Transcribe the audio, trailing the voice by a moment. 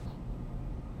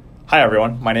Hi,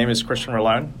 everyone. My name is Christian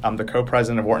Rolone. I'm the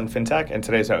co-president of Wharton FinTech and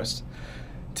today's host.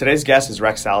 Today's guest is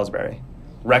Rex Salisbury.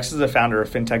 Rex is the founder of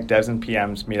FinTech Devs and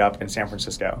PMs Meetup in San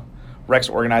Francisco. Rex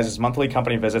organizes monthly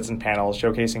company visits and panels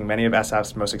showcasing many of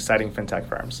SF's most exciting FinTech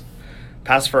firms.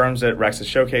 Past firms at Rex's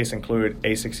showcase include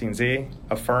A16Z,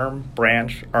 Affirm,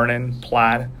 Branch, Earnin,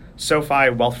 Plaid,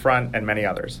 SoFi, Wealthfront, and many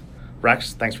others.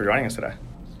 Rex, thanks for joining us today.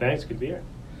 Thanks, good to be here.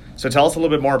 So tell us a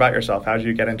little bit more about yourself. How did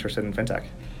you get interested in FinTech?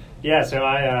 Yeah, so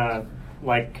I,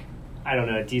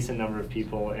 a decent number of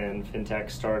people in FinTech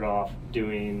started off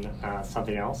doing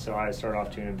something else. So I started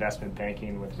off doing investment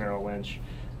banking with Merrill Lynch,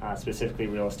 specifically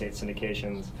real estate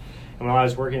syndications. And while I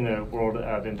was working in the world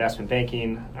of investment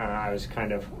banking, I was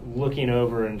kind of looking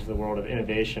over into the world of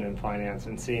innovation and finance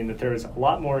and seeing that there was a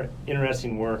lot more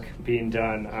interesting work being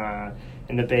done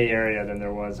in the Bay Area than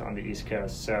there was on the East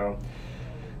Coast. So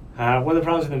one of the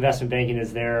problems with investment banking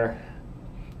is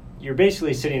you're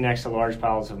basically sitting next to large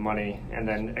piles of money and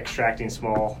then extracting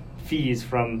small fees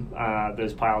from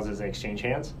those piles as they exchange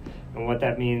hands. And what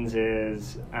that means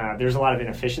is there's a lot of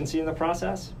inefficiency in the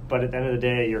process, but at the end of the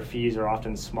day, your fees are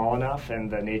often small enough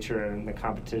and the nature and the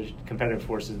competitive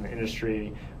forces in the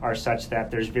industry are such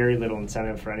that there's very little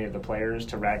incentive for any of the players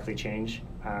to radically change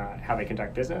how they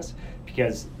conduct business,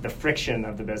 because the friction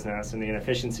of the business and the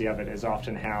inefficiency of it is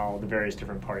often how the various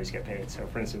different parties get paid. So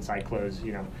for instance, I close,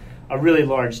 a really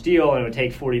large deal and it would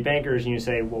take 40 bankers, and you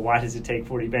say, well, why does it take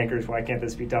 40 bankers? Why can't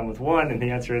this be done with one? And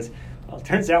the answer is, well, it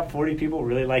turns out 40 people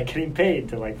really like getting paid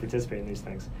to participate in these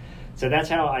things. So that's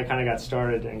how I kind of got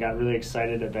started and got really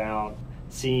excited about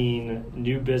seeing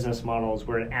new business models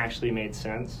where it actually made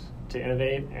sense to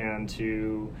innovate and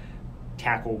to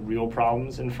tackle real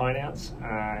problems in finance.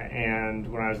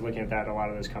 And when I was looking at that, a lot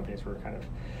of those companies were kind of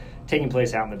taking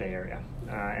place out in the Bay Area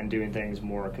and doing things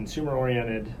more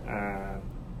consumer-oriented.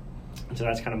 So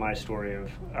that's kind of my story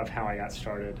of how I got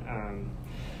started.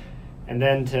 And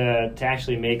then to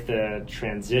actually make the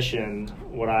transition,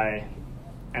 what I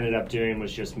ended up doing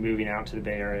was just moving out to the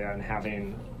Bay Area and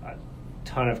having a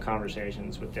ton of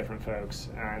conversations with different folks.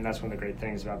 And that's one of the great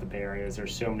things about the Bay Area is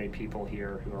there's so many people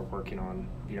here who are working on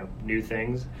new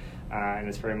things. And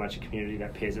it's very much a community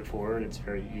that pays it forward. It's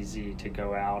very easy to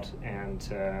go out and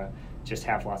just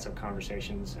have lots of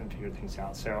conversations and figure things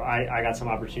out. So I got some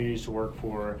opportunities to work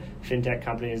for FinTech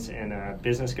companies in a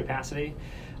business capacity.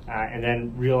 And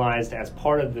then realized as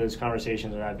part of those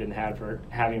conversations that I've been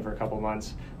having for a couple of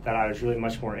months that I was really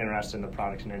much more interested in the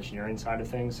product and engineering side of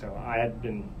things. So I had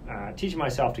been teaching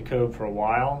myself to code for a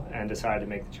while and decided to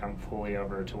make the jump fully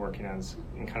over to working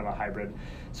in kind of a hybrid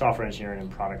software engineering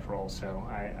and product role. So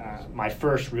my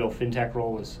first real FinTech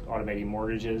role was automating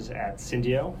mortgages at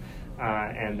Syndio.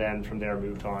 And then from there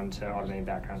moved on to automating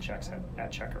background checks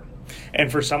at Checker.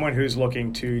 And for someone who's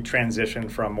looking to transition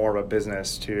from more of a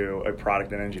business to a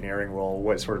product and engineering role,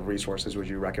 what sort of resources would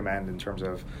you recommend in terms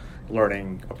of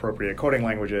learning appropriate coding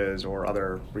languages or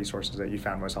other resources that you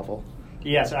found most helpful?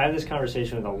 Yeah, so I have this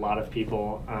conversation with a lot of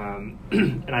people,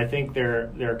 and I think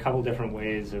there are a couple different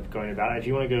ways of going about it. If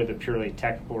you want to go the purely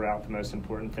technical route, the most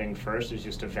important thing first is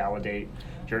just to validate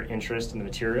your interest in the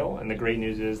material. And the great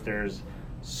news is there's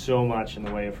so much in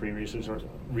the way of free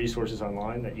resources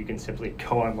online that you can simply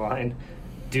go online,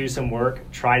 do some work,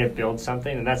 try to build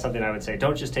something. And that's something I would say,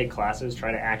 don't just take classes,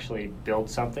 try to actually build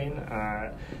something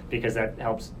because that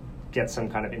helps get some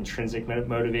kind of intrinsic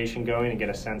motivation going and get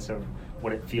a sense of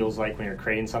what it feels like when you're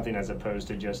creating something as opposed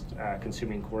to just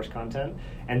consuming course content.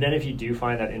 And then if you do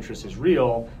find that interest is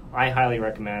real, I highly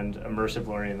recommend immersive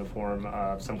learning in the form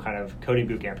of some kind of coding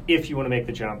bootcamp if you want to make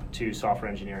the jump to software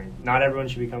engineering. Not everyone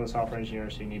should become a software engineer,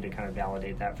 so you need to kind of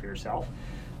validate that for yourself.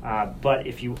 But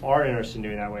if you are interested in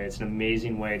doing that way, it's an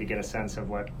amazing way to get a sense of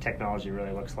what technology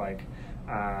really looks like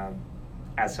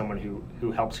as someone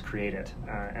who helps create it.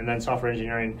 And then software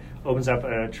engineering opens up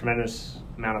a tremendous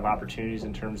amount of opportunities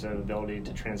in terms of ability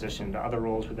to transition to other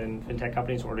roles within FinTech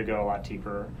companies or to go a lot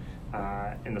deeper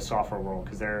in the software world,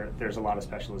 because there's a lot of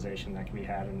specialization that can be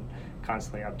had and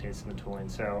constantly updates in the tooling.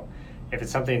 So if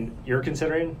it's something you're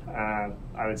considering,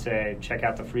 I would say check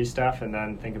out the free stuff and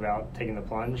then think about taking the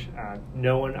plunge. I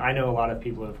know a lot of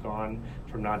people who have gone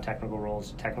from non-technical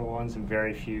roles to technical ones, and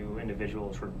very few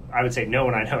individuals I would say no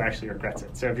one I know actually regrets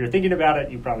it. So if you're thinking about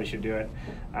it, you probably should do it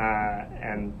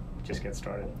and just get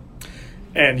started.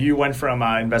 And you went from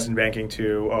investment banking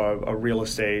to a real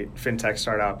estate FinTech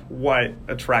startup. What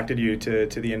attracted you to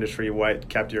the industry? What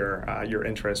kept your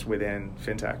interest within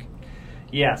FinTech?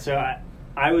 Yeah, so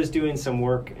I was doing some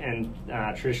work in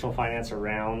traditional finance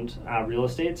around real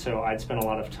estate, so I'd spent a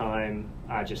lot of time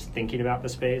just thinking about the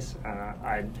space.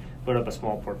 I'd put up a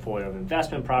small portfolio of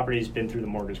investment properties, been through the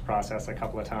mortgage process a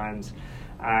couple of times,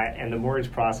 And the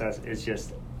mortgage process is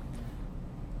just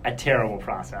a terrible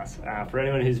process. For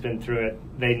anyone who's been through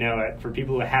it, they know it. For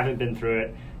people who haven't been through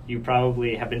it, you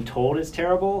probably have been told it's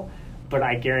terrible, but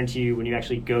I guarantee you when you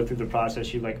actually go through the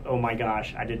process, you're like, oh my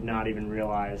gosh, I did not even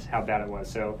realize how bad it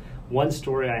was. So one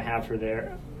story I have for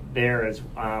there is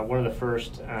one of the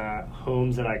first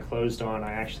homes that I closed on.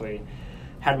 I actually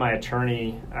had my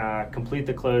attorney complete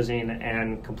the closing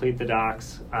and complete the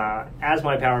docs as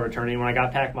my power of attorney. When I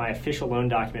got back my official loan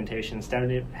documentation, instead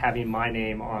of having my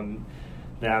name on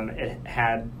them, it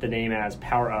had the name as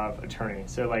power of attorney.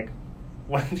 So like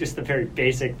one of just the very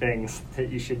basic things that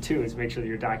you should do is make sure that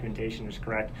your documentation is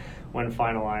correct when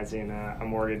finalizing a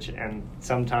mortgage. And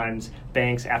sometimes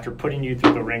banks, after putting you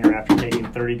through the ringer, after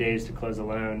taking 30 days to close a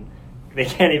loan, they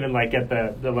can't even like get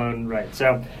the loan right.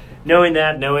 So knowing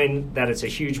that it's a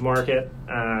huge market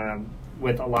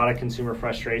with a lot of consumer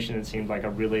frustration, it seemed like a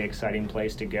really exciting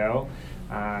place to go.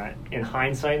 In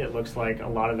hindsight, it looks like a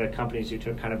lot of the companies who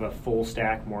took kind of a full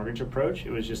stack mortgage approach,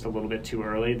 it was just a little bit too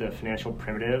early. The financial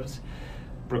primitives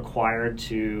required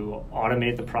to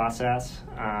automate the process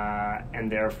and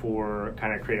therefore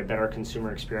kind of create a better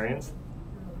consumer experience.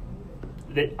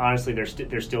 Honestly,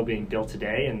 they're still being built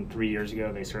today, and 3 years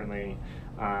ago they certainly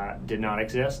did not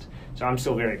exist. So I'm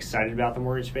still very excited about the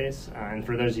mortgage space. And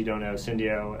for those who don't know,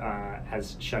 Syndio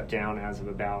has shut down as of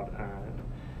about,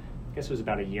 I guess it was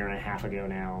about a year and a half ago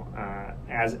now,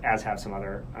 as have some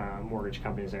other mortgage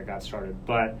companies that got started.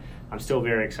 But I'm still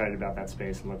very excited about that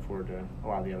space and look forward to a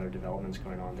lot of the other developments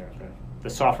going on there. The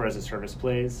software as a service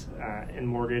plays in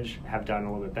mortgage have done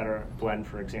a little bit better. Blend,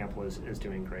 for example, is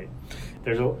doing great.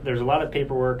 There's a lot of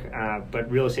paperwork,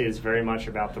 but real estate is very much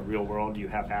about the real world. You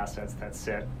have assets that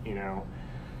sit,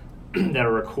 that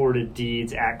are recorded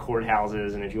deeds at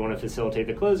courthouses, and if you want to facilitate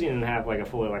the closing and have like a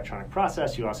fully electronic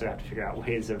process, you also have to figure out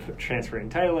ways of transferring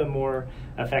title in more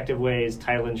effective ways.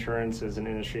 Title insurance is an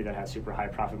industry that has super high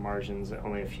profit margins,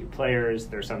 only a few players.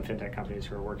 There's some fintech companies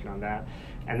who are working on that,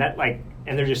 and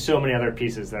there's just so many other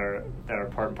pieces that are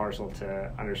part and parcel to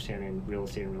understanding real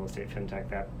estate and real estate fintech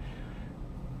that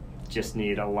just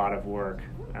need a lot of work,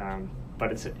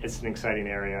 but it's an exciting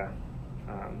area.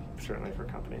 Certainly for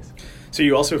companies. So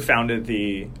you also founded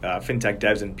the FinTech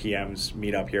Devs and PMs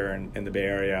meetup here in the Bay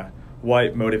Area.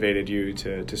 What motivated you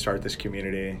to start this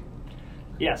community?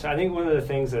 Yeah, so I think one of the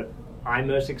things that I'm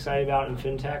most excited about in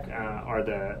FinTech are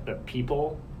the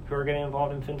people who are getting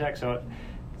involved in FinTech. So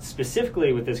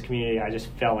specifically with this community, I just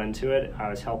fell into it. I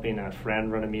was helping a friend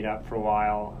run a meetup for a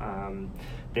while.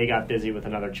 They got busy with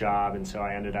another job, and so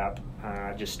I ended up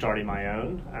just starting my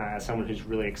own. As someone who's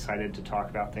really excited to talk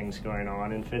about things going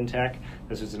on in FinTech,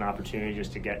 this was an opportunity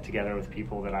just to get together with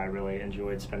people that I really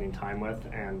enjoyed spending time with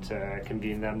and to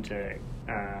convene them to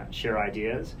share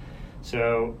ideas.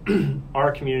 So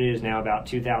our community is now about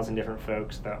 2,000 different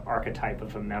folks. The archetype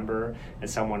of a member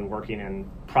is someone working in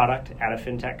product at a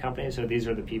FinTech company. So these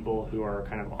are the people who are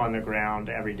kind of on the ground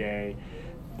every day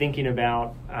thinking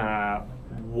about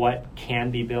what can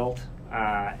be built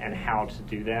and how to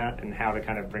do that and how to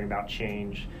kind of bring about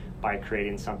change by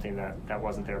creating something that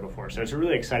wasn't there before. So it's a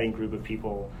really exciting group of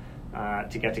people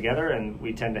to get together, and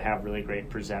we tend to have really great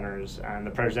presenters. And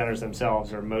the presenters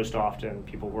themselves are most often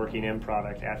people working in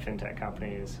product at FinTech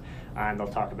companies, and they'll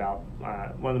talk about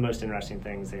one of the most interesting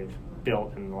things they've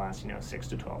built in the last 6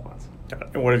 to 12 months.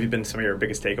 And what have been some of your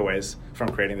biggest takeaways from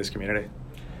creating this community?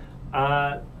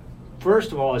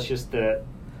 First of all, it's just the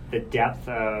depth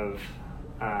of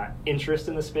interest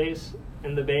in the space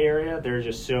in the Bay Area. There are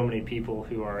just so many people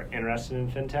who are interested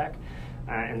in FinTech,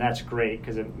 and that's great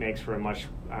because it makes for a much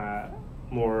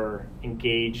more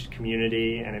engaged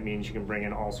community, and it means you can bring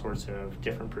in all sorts of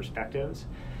different perspectives.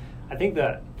 I think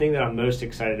the thing that I'm most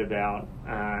excited about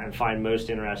and find most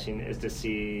interesting is to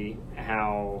see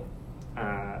how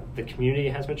the community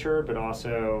has matured, but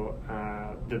also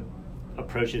the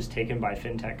approaches taken by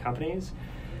FinTech companies.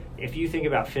 If you think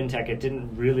about FinTech, it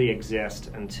didn't really exist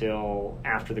until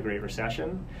after the Great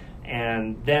Recession.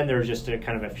 And then there were just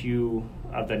a few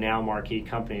of the now marquee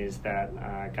companies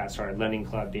that got started, Lending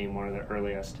Club being one of the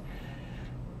earliest.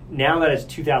 Now that it's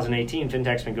 2018,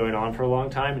 FinTech's been going on for a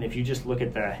long time. And if you just look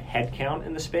at the head count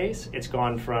in the space, it's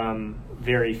gone from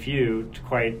very few to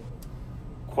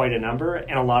quite a number.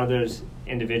 And a lot of those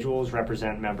individuals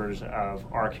represent members of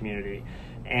our community.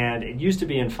 And it used to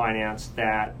be in finance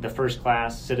that the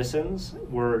first-class citizens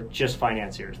were just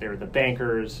financiers. They were the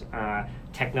bankers.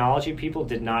 Technology people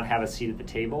did not have a seat at the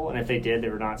table, and if they did, they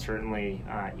were not certainly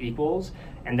equals.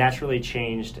 And that's really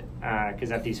changed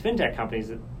because at these FinTech companies,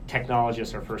 the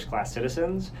technologists are first-class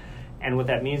citizens, And what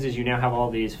that means is you now have all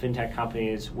these fintech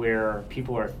companies where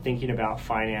people are thinking about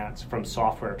finance from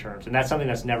software terms. And that's something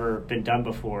that's never been done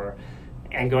before.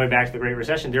 And going back to the Great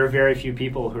Recession, there are very few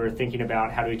people who are thinking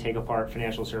about how do we take apart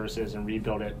financial services and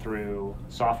rebuild it through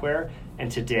software. And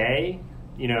today,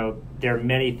 there are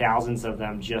many thousands of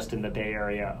them just in the Bay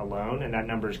Area alone, and that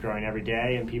number is growing every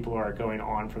day, and people are going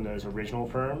on from those original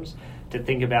firms to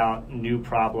think about new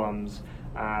problems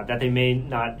that they may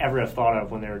not ever have thought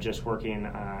of when they were just working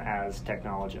as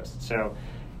technologists. So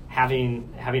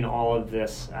having all of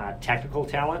this technical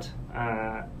talent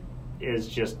is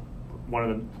just one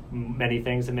of the many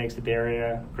things that makes the Bay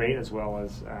Area great, as well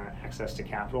as access to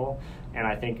capital. And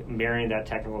I think marrying that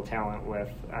technical talent with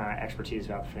expertise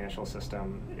about the financial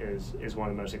system is one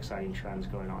of the most exciting trends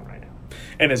going on right now.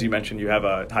 And as you mentioned, you have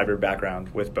a hybrid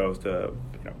background with both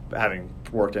having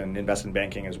worked in investment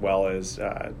banking as well as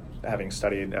having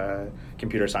studied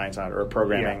computer science or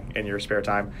programming in your spare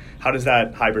time. How does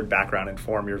that hybrid background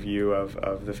inform your view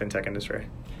of the fintech industry?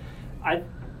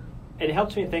 It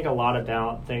helps me think a lot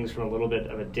about things from a little bit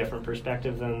of a different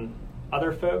perspective than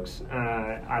other folks.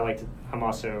 I'm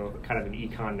also kind of an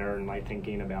econ nerd and like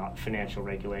thinking about financial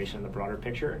regulation in the broader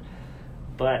picture.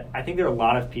 But I think there are a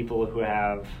lot of people who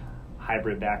have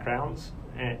hybrid backgrounds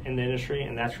in the industry,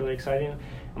 and that's really exciting.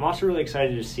 I'm also really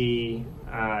excited to see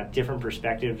different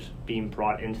perspectives being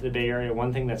brought into the Bay Area.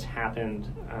 One thing that's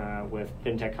happened with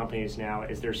fintech companies now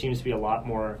is there seems to be a lot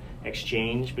more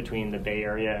exchange between the Bay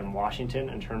Area and Washington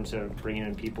in terms of bringing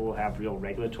in people who have real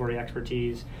regulatory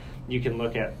expertise. You can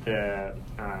look at the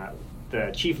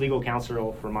chief legal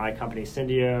counsel for my company,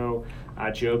 Syndio.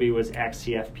 Joby was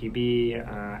ex-CFPB.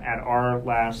 At our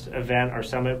last event, our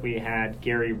summit, we had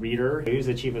Gary Reeder, who's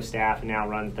the chief of staff and now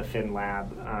runs the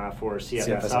FinLab for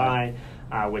CFSI,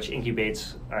 which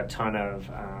incubates a ton of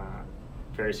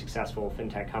very successful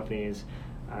fintech companies.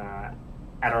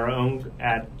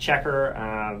 At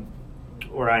Checker,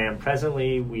 where I am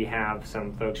presently, we have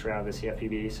some folks around the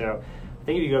CFPB. So I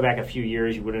think if you go back a few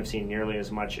years, you wouldn't have seen nearly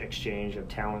as much exchange of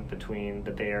talent between the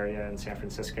Bay Area and San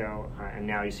Francisco, and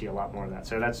now you see a lot more of that.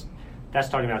 So that's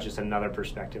talking about just another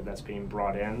perspective that's being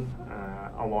brought in,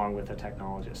 along with the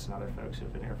technologists and other folks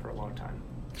who've been here for a long time.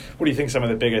 What do you think some of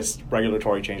the biggest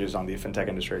regulatory changes on the fintech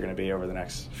industry are going to be over the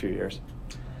next few years?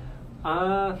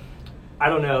 I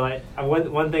don't know.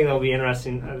 One thing that'll be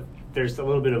interesting, there's a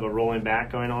little bit of a rolling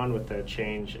back going on with the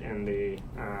change in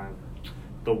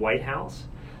the White House.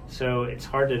 So it's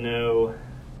hard to know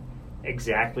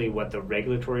exactly what the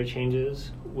regulatory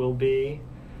changes will be.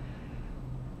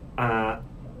 I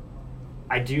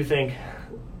do think,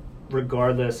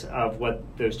 regardless of what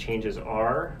those changes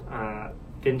are,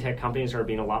 fintech companies are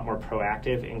being a lot more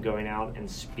proactive in going out and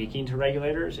speaking to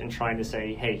regulators and trying to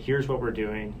say, hey, here's what we're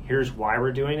doing, here's why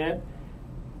we're doing it.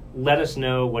 Let us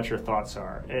know what your thoughts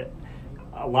are.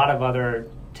 A lot of other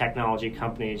technology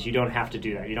companies, you don't have to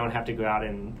do that. You don't have to go out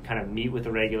and kind of meet with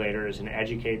the regulators and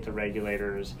educate the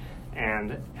regulators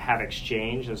and have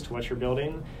exchange as to what you're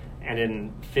building. And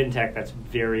in fintech, that's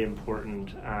very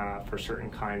important for certain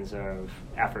kinds of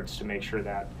efforts to make sure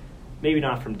that, maybe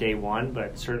not from day one,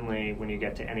 but certainly when you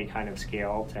get to any kind of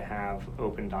scale, to have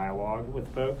open dialogue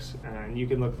with folks. And you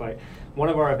can look like one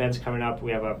of our events coming up,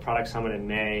 we have a product summit in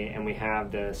May, and we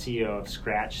have the CEO of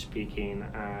Scratch speaking,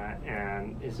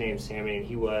 and his name's Sammy, and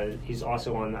he's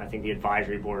also on, I think, the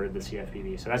advisory board of the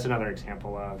CFPB. So that's another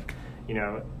example of,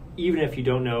 even if you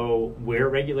don't know where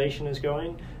regulation is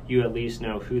going, you at least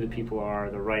know who the people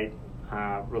are, the right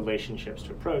relationships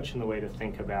to approach, and the way to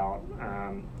think about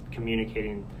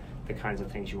communicating the kinds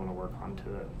of things you want to work on to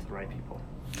the right people.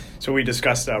 So we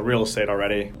discussed real estate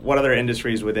already. What other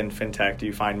industries within fintech do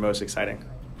you find most exciting?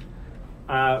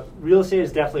 Real estate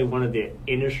is definitely one of the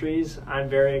industries I'm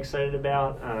very excited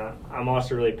about. I'm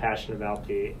also really passionate about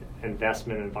the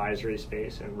investment advisory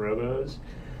space and robos.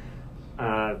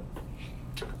 I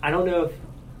don't know if,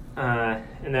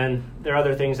 and then there are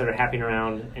other things that are happening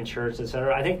around insurance, et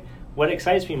cetera. I think what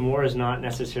excites me more is not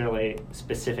necessarily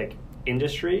specific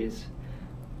industries.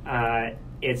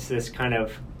 It's this kind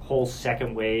of whole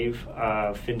second wave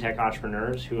of fintech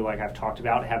entrepreneurs who, like I've talked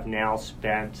about, have now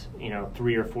spent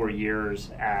 3 or 4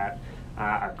 years at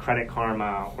a Credit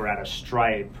Karma or at a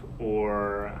Stripe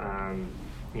or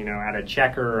at a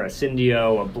Checker, a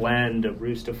Syndio, a Blend, a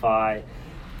Roostify,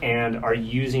 and are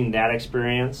using that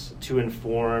experience to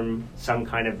inform some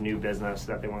kind of new business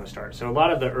that they want to start. So a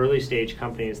lot of the early stage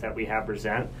companies that we have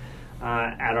present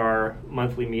at our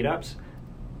monthly meetups,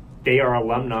 they are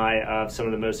alumni of some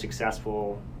of the most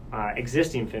successful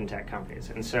existing fintech companies.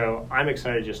 And so I'm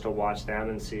excited just to watch them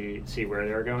and see where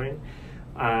they're going.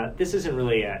 This isn't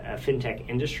really a fintech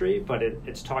industry, but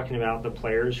it's talking about the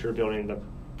players who are building the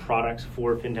products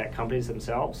for fintech companies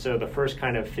themselves. So the first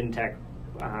kind of fintech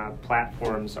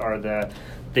platforms are the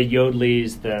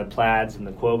Yodleys, the Plaids, and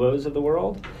the Quobos of the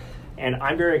world. And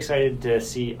I'm very excited to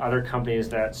see other companies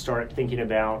that start thinking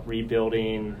about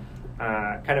rebuilding,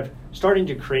 kind of starting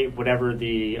to create whatever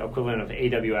the equivalent of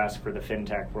AWS for the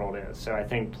fintech world is. So I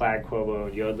think Plaid, Quobo,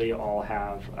 and Yodlee all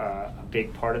have a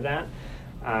big part of that.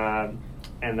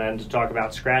 And then to talk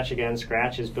about Scratch again,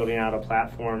 Scratch is building out a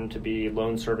platform to be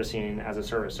loan servicing as a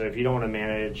service. So if you don't want to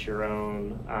manage your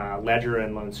own ledger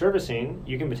and loan servicing,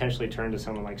 you can potentially turn to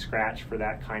someone like Scratch for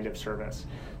that kind of service.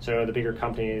 So the bigger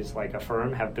companies like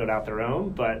Affirm have built out their own,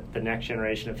 but the next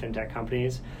generation of fintech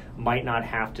companies might not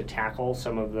have to tackle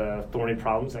some of the thorny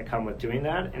problems that come with doing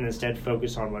that, and instead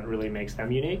focus on what really makes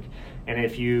them unique. And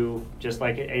if you, just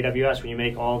like at AWS, when you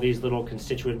make all these little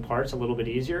constituent parts a little bit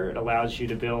easier, it allows you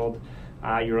to build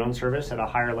your own service at a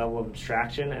higher level of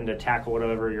abstraction and to tackle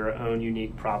whatever your own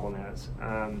unique problem is.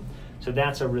 So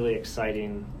that's a really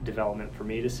exciting development for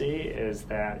me to see, is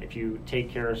that if you take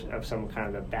care of some kind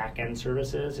of the back-end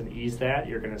services and ease that,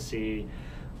 you're going to see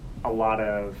a lot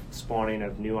of spawning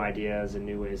of new ideas and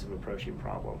new ways of approaching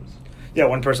problems. Yeah,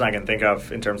 one person I can think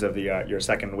of in terms of the your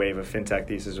second wave of fintech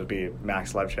thesis would be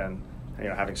Max Levchin,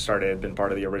 having been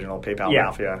part of the original PayPal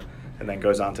mafia, and then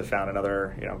goes on to found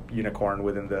another unicorn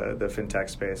within the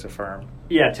fintech space, Affirm.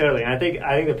 Yeah, totally. And I think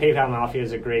the PayPal mafia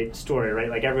is a great story, right?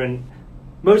 Like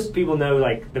most people know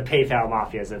like the PayPal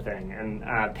mafia is a thing, and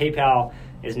PayPal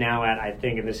is now at, I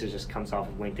think, and this just comes off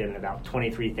of LinkedIn, about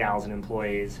 23,000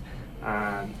 employees.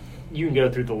 You can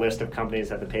go through the list of companies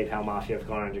that the PayPal mafia have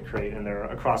gone on to create, and they're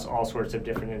across all sorts of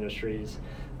different industries.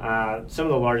 Some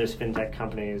of the largest fintech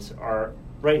companies are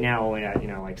right now only at,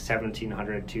 like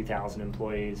 1,700, 2,000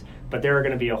 employees, but there are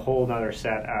going to be a whole other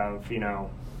set of,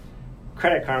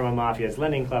 Credit Karma mafias,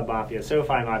 Lending Club mafias,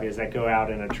 SoFi mafias that go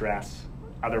out and address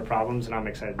other problems, and I'm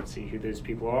excited to see who those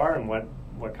people are and what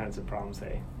kinds of problems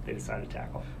they decide to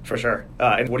tackle. For sure.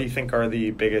 And what do you think are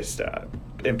the biggest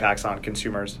impacts on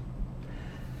consumers?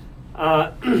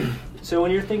 So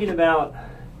when you're thinking about,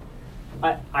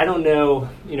 I don't know,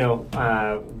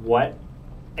 what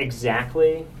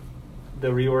exactly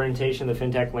the reorientation of the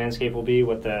fintech landscape will be,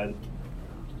 what the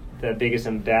biggest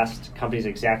and best companies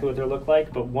exactly what they look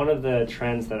like, but one of the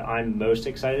trends that I'm most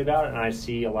excited about, and I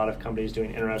see a lot of companies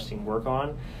doing interesting work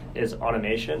on, is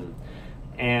automation.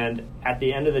 And at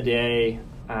the end of the day,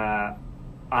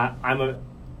 I'm a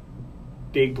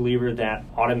big believer that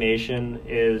automation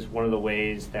is one of the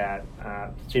ways that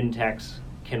fintechs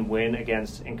can win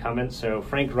against incumbents. So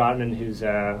Frank Rotman, who's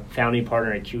a founding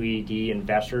partner at QED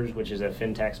Investors, which is a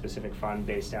fintech-specific fund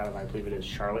based out of, I believe it is,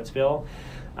 Charlottesville,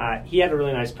 he had a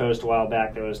really nice post a while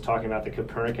back that was talking about the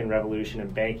Copernican revolution in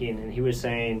banking, and he was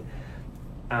saying,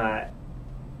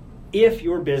 if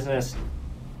your business,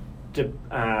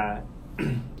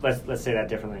 let's say that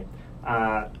differently,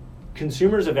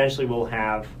 consumers eventually will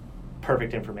have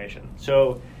perfect information.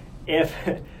 So if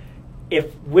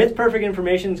with perfect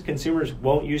information consumers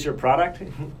won't use your product,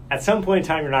 at some point in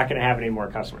time you're not going to have any more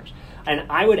customers. And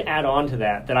I would add on to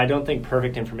that I don't think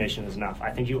perfect information is enough.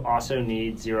 I think you also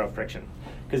need zero friction,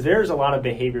 because there's a lot of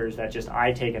behaviors that just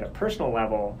I take at a personal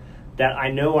level that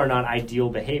I know are not ideal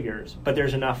behaviors, but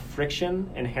there's enough friction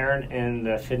inherent in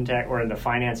the fintech or in the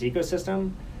finance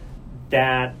ecosystem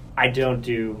that I don't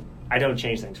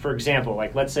change things. For example,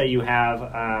 like let's say you have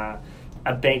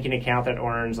a banking account that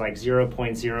earns like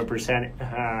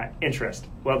 0.0% interest.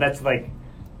 Well,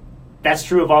 that's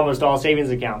true of almost all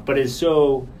savings accounts, but is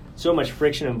so much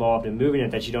friction involved in moving it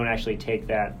that you don't actually take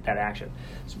that action.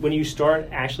 So when you start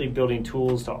actually building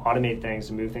tools to automate things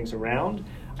and move things around,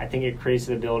 I think it creates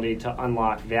the ability to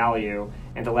unlock value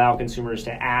and to allow consumers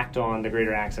to act on the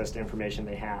greater access to information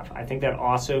they have. I think that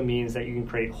also means that you can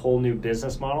create whole new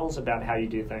business models about how you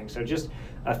do things. So just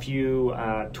a few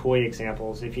toy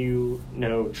examples. If you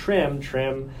know Trim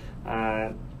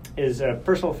is a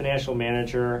personal financial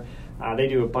manager. They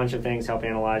do a bunch of things, help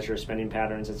analyze your spending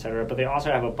patterns, et cetera, but they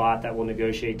also have a bot that will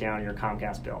negotiate down your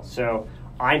Comcast bill. So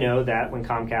I know that when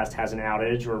Comcast has an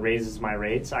outage or raises my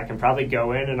rates, I can probably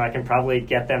go in and I can probably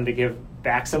get them to give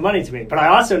back some money to me. But I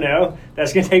also know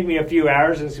that's going to take me a few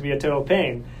hours and it's going to be a total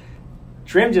pain.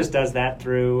 Trim just does that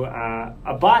through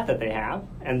a bot that they have.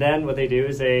 And then what they do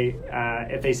is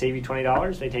if they save you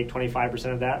 $20, they take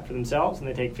 25% of that for themselves and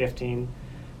they take $15,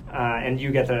 and you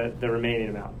get the remaining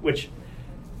amount, which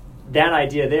that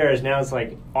idea there is now it's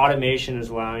like automation is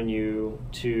allowing you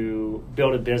to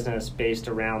build a business based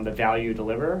around the value you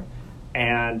deliver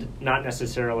and not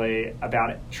necessarily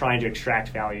about trying to extract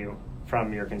value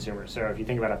from your consumers. So if you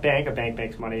think about a bank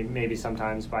makes money maybe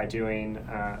sometimes by doing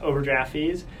overdraft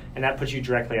fees, and that puts you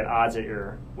directly at odds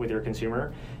with your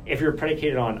consumer. If you're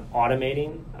predicated on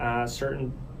automating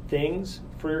certain things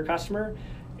for your customer,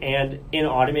 and in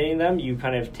automating them, you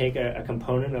kind of take a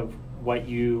component of what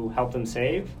you help them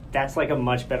save, that's like a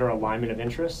much better alignment of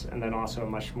interests, and then also a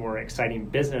much more exciting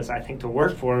business, I think, to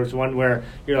work for, is one where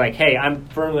you're like, hey, I'm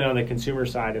firmly on the consumer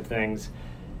side of things.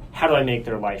 How do I make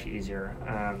their life easier?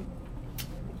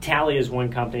 Tally is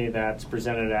one company that's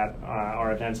presented at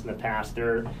our events in the past.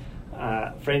 They're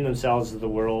framed themselves as the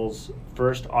world's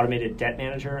first automated debt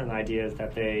manager, and the idea is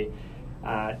that they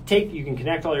you can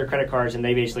connect all your credit cards and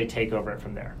they basically take over it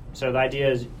from there. So the idea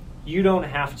is you don't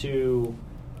have to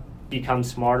become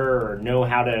smarter or know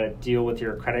how to deal with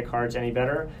your credit cards any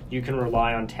better. You can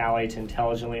rely on Tally to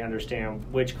intelligently understand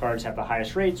which cards have the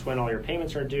highest rates, when all your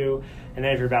payments are due, and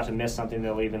then if you're about to miss something,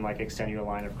 they'll even like extend you a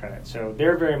line of credit. So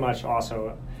they're very much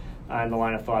also in the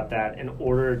line of thought that in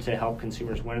order to help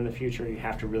consumers win in the future, you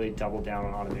have to really double down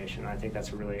on automation. I think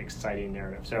that's a really exciting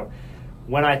narrative. So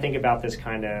when I think about this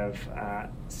kind of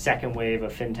second wave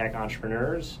of fintech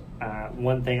entrepreneurs,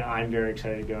 one thing I'm very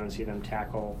excited to go and see them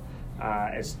tackle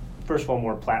is, first of all,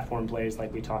 more platform plays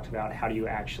like we talked about. How do you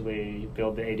actually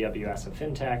build the AWS of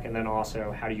fintech? And then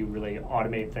also, how do you really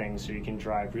automate things so you can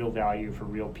drive real value for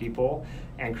real people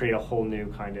and create a whole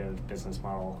new kind of business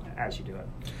model as you do it?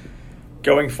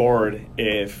 Going forward,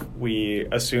 if we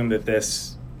assume that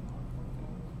this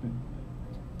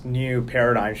new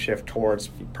paradigm shift towards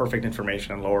perfect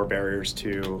information and lower barriers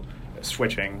to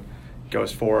switching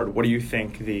goes forward, what do you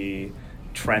think the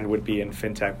trend would be in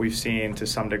fintech? We've seen to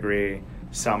some degree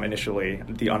initially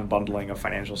the unbundling of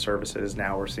financial services.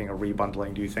 Now we're seeing a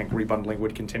rebundling. Do you think rebundling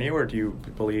would continue, or do you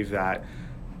believe that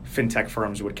fintech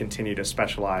firms would continue to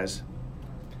specialize?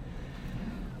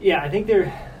 Yeah, I think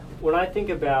when I think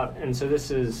about, and so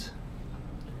this is,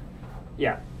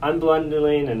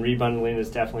 unbundling and rebundling is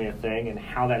definitely a thing, and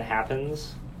how that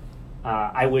happens,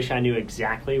 I wish I knew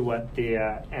exactly what the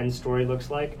end story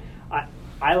looks like.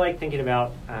 I like thinking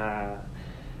about,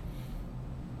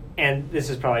 and this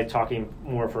is probably talking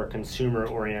more for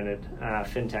consumer-oriented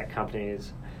fintech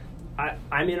companies.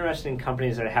 I'm interested in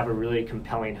companies that have a really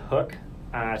compelling hook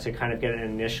to kind of get an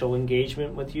initial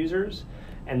engagement with users,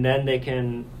 and then they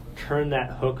can turn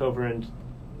that hook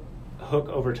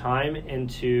over time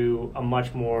into a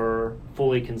much more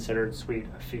fully considered suite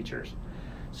of features.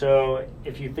 So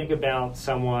if you think about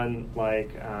someone like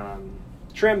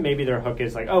Trim, maybe their hook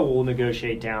is like, oh, we'll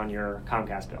negotiate down your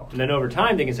Comcast bill. And then over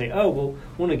time they can say, oh,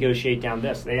 we'll negotiate down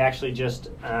this. They actually just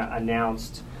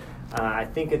announced, I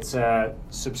think it's a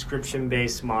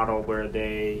subscription-based model where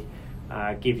they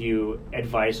give you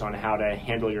advice on how to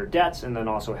handle your debts, and then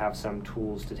also have some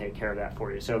tools to take care of that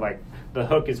for you. So like the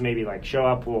hook is maybe like, show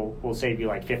up, we'll save you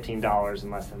like $15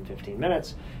 in less than 15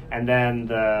 minutes. And then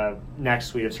the next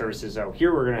suite of services,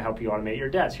 here we're going to help you automate your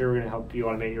debts. Here we're going to help you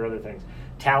automate your other things.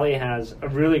 Tally has a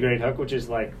really great hook, which is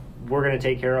like, we're going to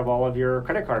take care of all of your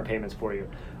credit card payments for you.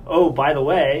 Oh, by the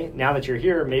way, now that you're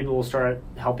here, maybe we'll start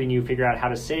helping you figure out how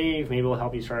to save. Maybe we'll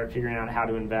help you start figuring out how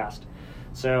to invest.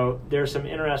 So there's some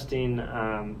interesting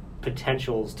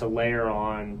potentials to layer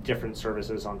on different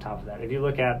services on top of that. If you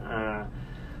look at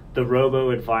the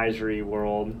robo-advisory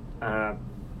world,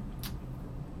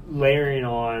 layering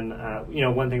on,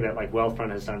 one thing that like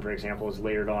Wealthfront has done, for example, is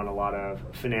layered on a lot of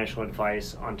financial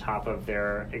advice on top of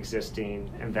their existing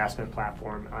investment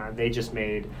platform. They just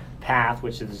made Path,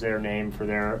 which is their name for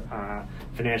their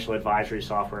financial advisory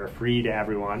software, free to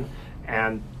everyone.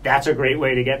 And that's a great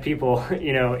way to get people,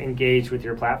 engaged with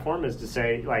your platform, is to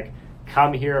say, like,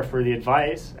 come here for the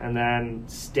advice and then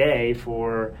stay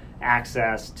for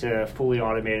access to fully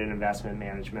automated investment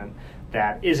management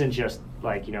that isn't just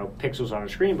like, pixels on a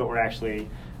screen, but we're actually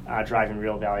driving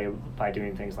real value by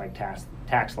doing things like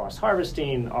tax loss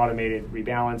harvesting, automated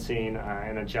rebalancing,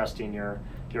 and adjusting your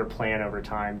plan over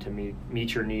time to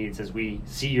meet your needs as we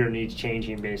see your needs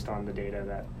changing based on the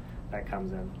data that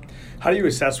comes in. How do you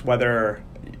assess whether,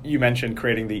 you mentioned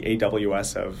creating the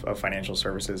AWS of financial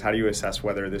services, how do you assess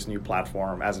whether this new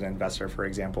platform as an investor, for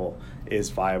example, is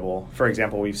viable? For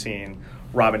example, we've seen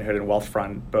Robinhood and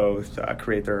Wealthfront both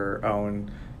create their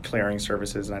own clearing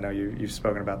services, and I know you've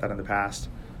spoken about that in the past.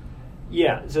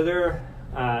 Yeah,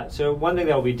 so one thing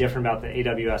that will be different about the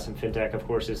AWS and fintech, of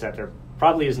course, is that there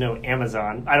probably is no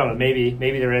Amazon. I don't know, maybe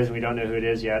there is, and we don't know who it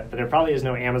is yet, but there probably is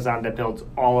no Amazon that builds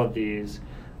all of these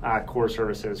core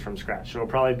services from scratch. So it'll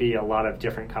probably be a lot of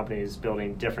different companies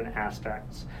building different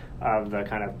aspects of the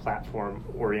kind of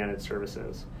platform-oriented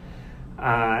services.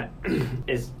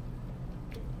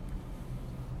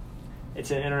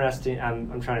 it's an interesting.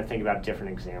 I'm trying to think about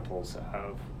different examples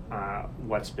of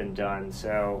what's been done.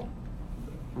 So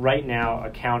right now,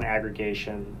 account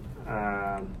aggregation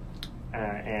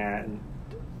and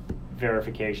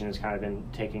verification has kind of been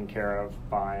taken care of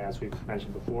by, as we've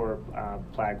mentioned before,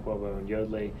 Plaid, Quovo, and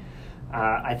Yodlee.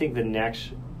 I think the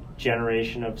next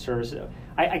generation of services,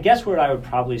 I guess what I would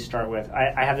probably start with,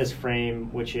 I have this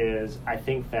frame, which is I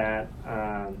think that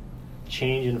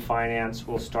change in finance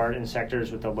will start in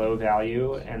sectors with the low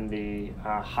value and the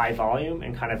high volume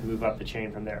and kind of move up the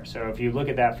chain from there. So if you look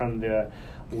at that from the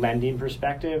lending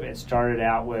perspective, it started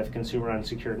out with consumer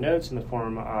unsecured notes in the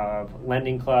form of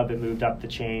Lending Club. It moved up the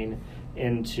chain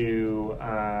into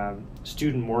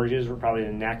student mortgages were probably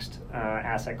the next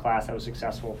asset class that was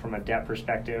successful from a debt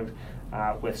perspective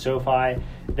with SoFi.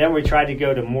 Then we tried to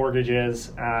go to mortgages.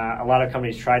 A lot of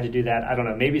companies tried to do that. I don't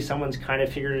know, maybe someone's kind of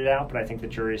figured it out, but I think the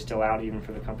jury is still out even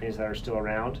for the companies that are still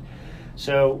around.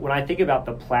 So when I think about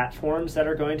the platforms that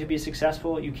are going to be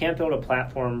successful, you can't build a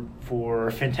platform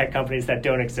for fintech companies that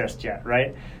don't exist yet,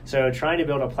 right? So trying to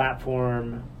build a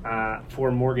platform for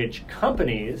mortgage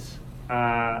companies,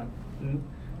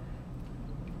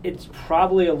 it's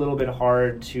probably a little bit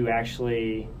hard to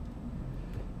actually.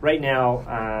 Right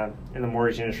now, in the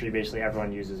mortgage industry, basically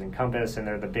everyone uses Encompass, and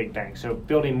they're the big banks. So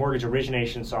building mortgage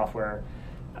origination software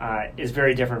is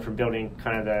very different from building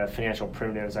kind of the financial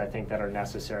primitives, I think, that are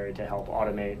necessary to help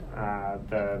automate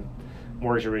the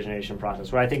mortgage origination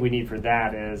process. What I think we need for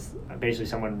that is basically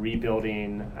someone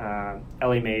rebuilding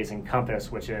Ellie Mae's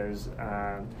Encompass, which is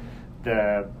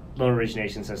the loan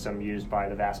origination system used by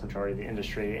the vast majority of the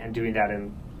industry, and doing that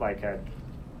in like a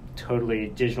totally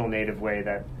digital native way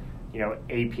that, you know,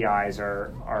 APIs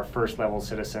are first level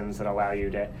citizens that allow you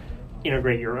to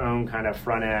integrate your own kind of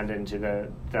front end into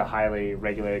the highly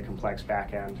regulated complex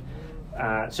back end.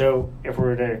 So if we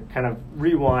were to kind of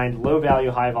rewind, low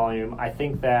value, high volume, I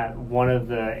think that one of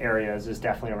the areas is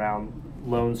definitely around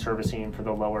loan servicing for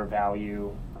the lower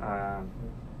value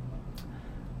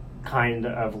kind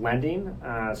of lending.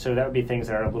 So that would be things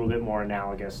that are a little bit more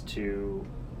analogous to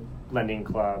Lending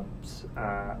Club's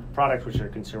products, which are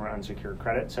consumer unsecured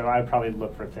credit. So I would probably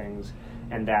look for things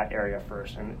in that area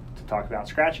first. And to talk about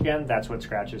Scratch again, that's what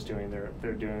Scratch is doing.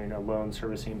 They're doing a loan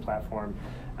servicing platform,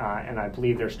 and I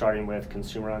believe they're starting with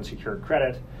consumer unsecured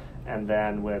credit, and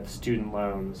then with student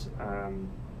loans.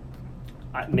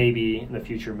 Maybe in the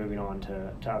future moving on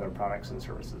to other products and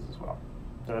services as well.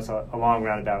 So that's a long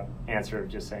roundabout answer of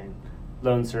just saying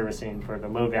loan servicing for the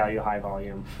low value, high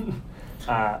volume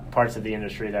parts of the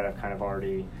industry that have kind of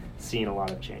already seen a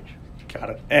lot of change.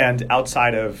 Got it. And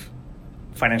outside of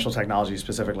financial technology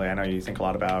specifically, I know you think a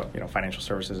lot about, you know, financial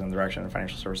services and the direction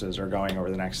financial services are going over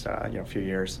the next few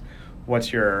years.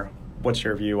 What's your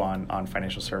view on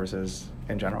financial services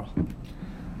in general?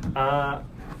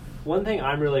 One thing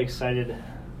I'm really excited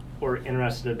or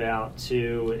interested about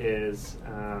too is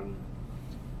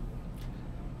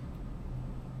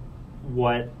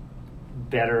what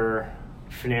better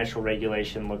financial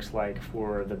regulation looks like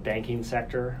for the banking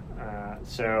sector.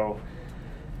 So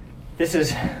this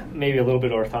is maybe a little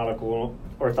bit orthogonal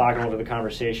to the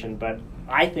conversation, but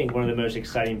I think one of the most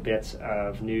exciting bits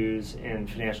of news in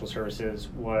financial services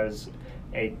was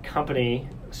a company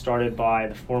started by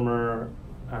the former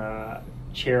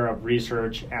chair of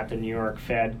research at the New York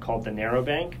Fed called the Narrow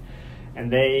Bank,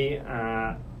 and they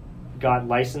got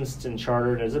licensed and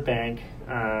chartered as a bank,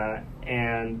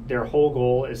 and their whole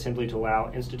goal is simply to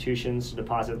allow institutions to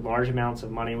deposit large amounts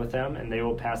of money with them, and they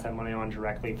will pass that money on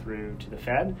directly through to the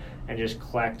Fed and just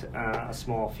collect a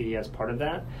small fee as part of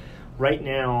that. Right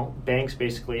now, banks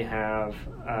basically have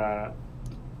a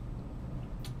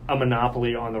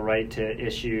monopoly on the right to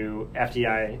issue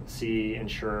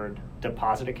FDIC-insured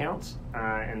deposit accounts,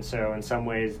 and so in some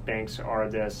ways, banks are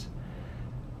this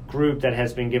group that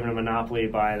has been given a monopoly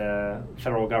by the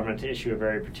federal government to issue a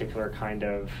very particular kind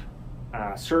of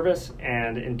service,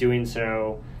 and in doing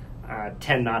so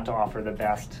tend not to offer the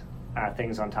best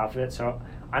things on top of it. So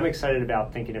I'm excited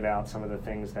about thinking about some of the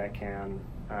things that can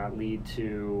lead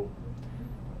to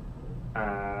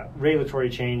regulatory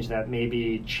change that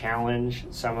maybe challenge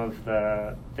some of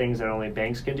the things that only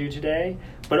banks can do today,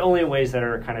 but only in ways that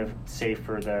are kind of safe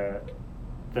for the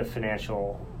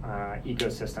financial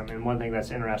ecosystem. And one thing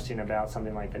that's interesting about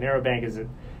something like the Narrow Bank is that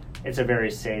it's a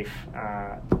very safe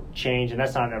change, and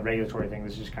that's not a regulatory thing.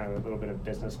 This is just kind of a little bit of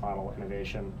business model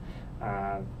innovation,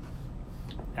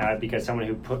 because someone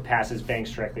who passes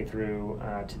banks directly through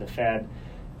to the Fed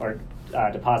or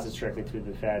deposits directly through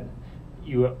the Fed,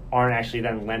 you aren't actually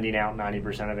then lending out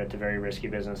 90% of it to very risky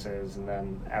businesses and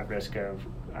then at risk of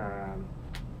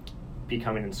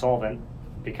becoming insolvent,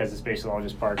 because it's basically all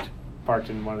just parked parked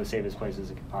in one of the safest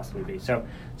places it could possibly be. So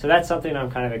that's something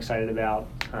I'm kind of excited about.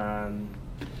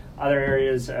 Other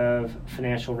areas of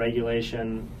financial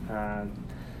regulation,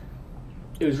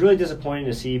 it was really disappointing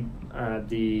to see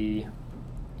the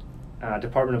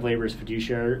Department of Labor's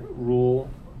fiduciary rule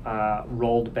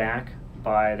rolled back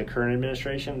by the current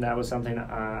administration. That was something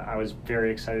I was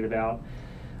very excited about.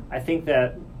 I think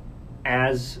that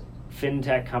as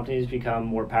fintech companies become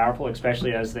more powerful,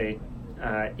 especially as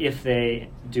if they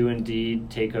do indeed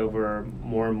take over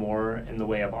more and more in the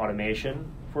way of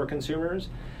automation for consumers,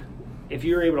 if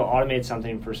you're able to automate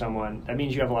something for someone, that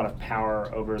means you have a lot of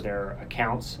power over their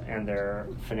accounts and their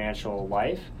financial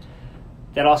life.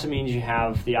 That also means you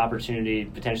have the opportunity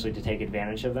potentially to take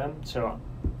advantage of them. So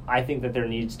I think that there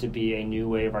needs to be a new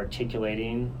way of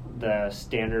articulating the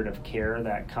standard of care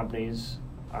that companies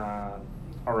are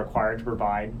required to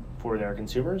provide for their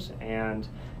consumers. And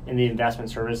in the investment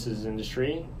services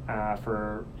industry,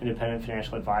 for independent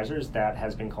financial advisors, that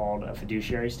has been called a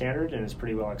fiduciary standard and is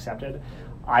pretty well accepted.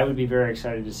 I would be very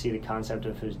excited to see the concept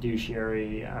of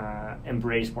fiduciary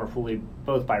embraced more fully,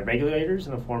 both by regulators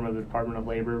in the form of the Department of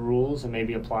Labor rules and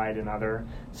maybe applied in other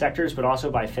sectors, but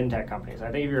also by fintech companies.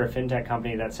 I think if you're a fintech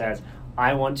company that says,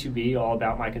 I want to be all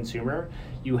about my consumer,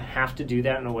 you have to do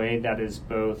that in a way that is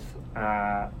both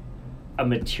a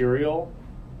material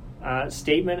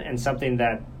statement and something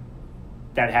that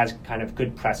has kind of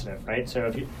good precedent, right? So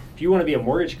if you want to be a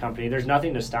mortgage company, there's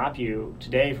nothing to stop you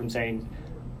today from saying,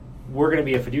 we're going to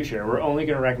be a fiduciary. We're only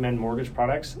going to recommend mortgage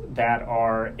products that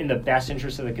are in the best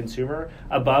interest of the consumer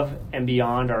above and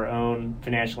beyond our own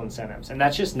financial incentives. And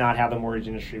that's just not how the mortgage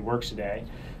industry works today.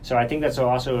 So I think that's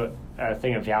also a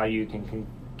thing of value you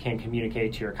can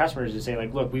communicate to your customers to say,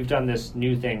 like, look, we've done this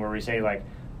new thing where we say, like,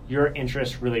 your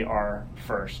interests really are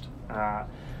first.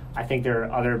 I think there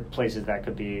are other places that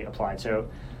could be applied. So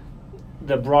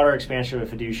the broader expansion of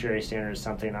a fiduciary standard is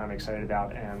something I'm excited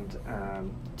about. And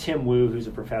Tim Wu, who's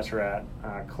a professor at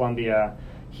Columbia,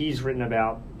 he's written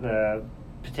about the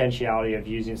potentiality of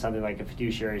using something like a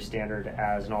fiduciary standard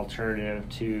as an alternative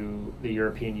to the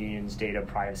European Union's data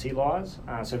privacy laws.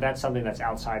 So that's something that's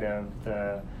outside of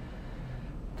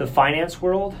the finance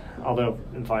world, although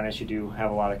in finance you do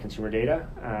have a lot of consumer data,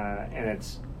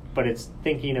 but it's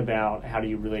thinking about how do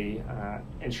you really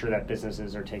ensure that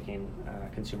businesses are taking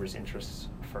consumers' interests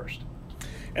first.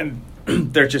 And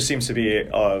there just seems to be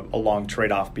a long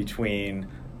trade-off between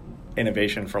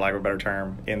innovation, for lack of a better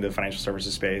term, in the financial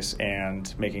services space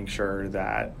and making sure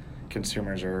that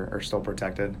consumers are still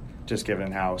protected, just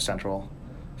given how central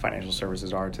financial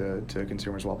services are to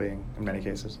consumers' well-being in many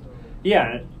cases.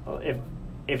 Yeah,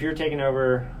 if you're taking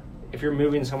over, if you're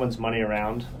moving someone's money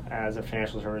around as a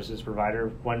financial services provider,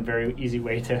 one very easy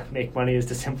way to make money is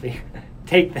to simply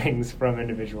take things from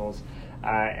individuals.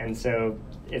 And so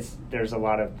there's a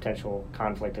lot of potential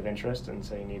conflict of interest, and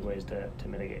so you need ways to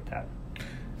mitigate that.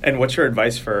 And what's your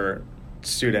advice for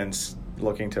students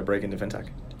looking to break into fintech?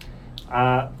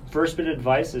 First bit of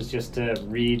advice is just to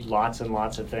read lots and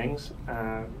lots of things.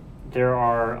 There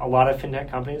are a lot of fintech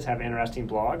companies have interesting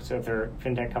blogs, so if there are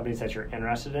fintech companies that you're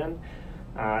interested in,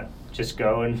 just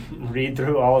go and read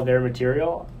through all of their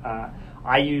material.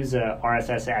 I use a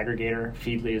RSS aggregator.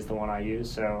 Feedly is the one I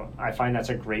use, so I find that's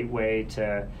a great way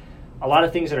to. A lot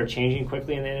of things that are changing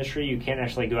quickly in the industry, you can't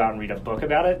actually go out and read a book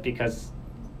about it because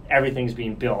everything's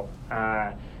being built.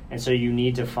 And so you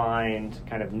need to find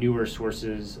kind of newer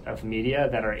sources of media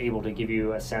that are able to give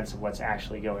you a sense of what's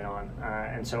actually going on.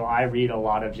 And so I read a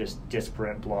lot of just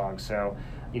disparate blogs. So,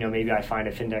 maybe I find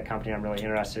a fintech company I'm really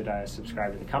interested in, I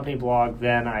subscribe to the company blog,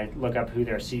 then I look up who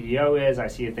their CEO is, I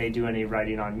see if they do any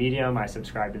writing on Medium, I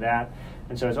subscribe to that.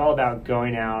 And so it's all about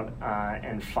going out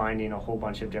and finding a whole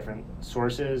bunch of different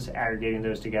sources, aggregating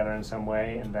those together in some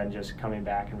way, and then just coming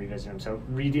back and revisiting them. So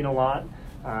reading a lot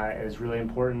is really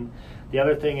important. The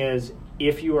other thing is,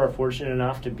 if you are fortunate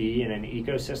enough to be in an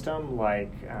ecosystem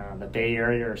like the Bay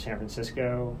Area or San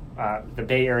Francisco, the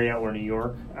Bay Area or New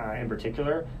York in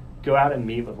particular, go out and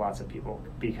meet with lots of people,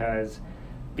 because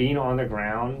being on the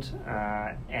ground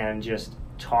and just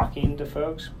talking to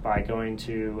folks by going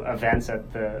to events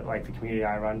at the community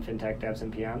I run, FinTech Devs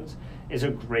and PMs, is a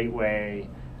great way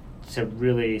to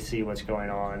really see what's going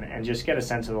on and just get a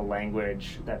sense of the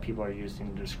language that people are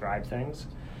using to describe things.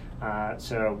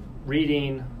 So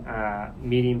reading,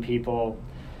 meeting people,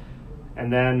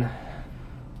 and then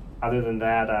other than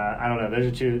that, I don't know,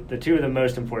 those are the two of the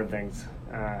most important things.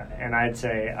 And I'd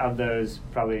say of those,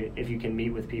 probably if you can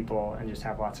meet with people and just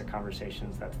have lots of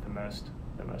conversations, that's the most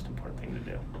important thing to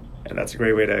do. And that's a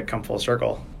great way to come full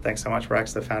circle. Thanks so much,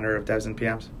 Rex, the founder of Devs and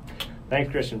PMs.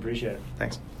 Thanks, Christian. Appreciate it.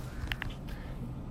 Thanks.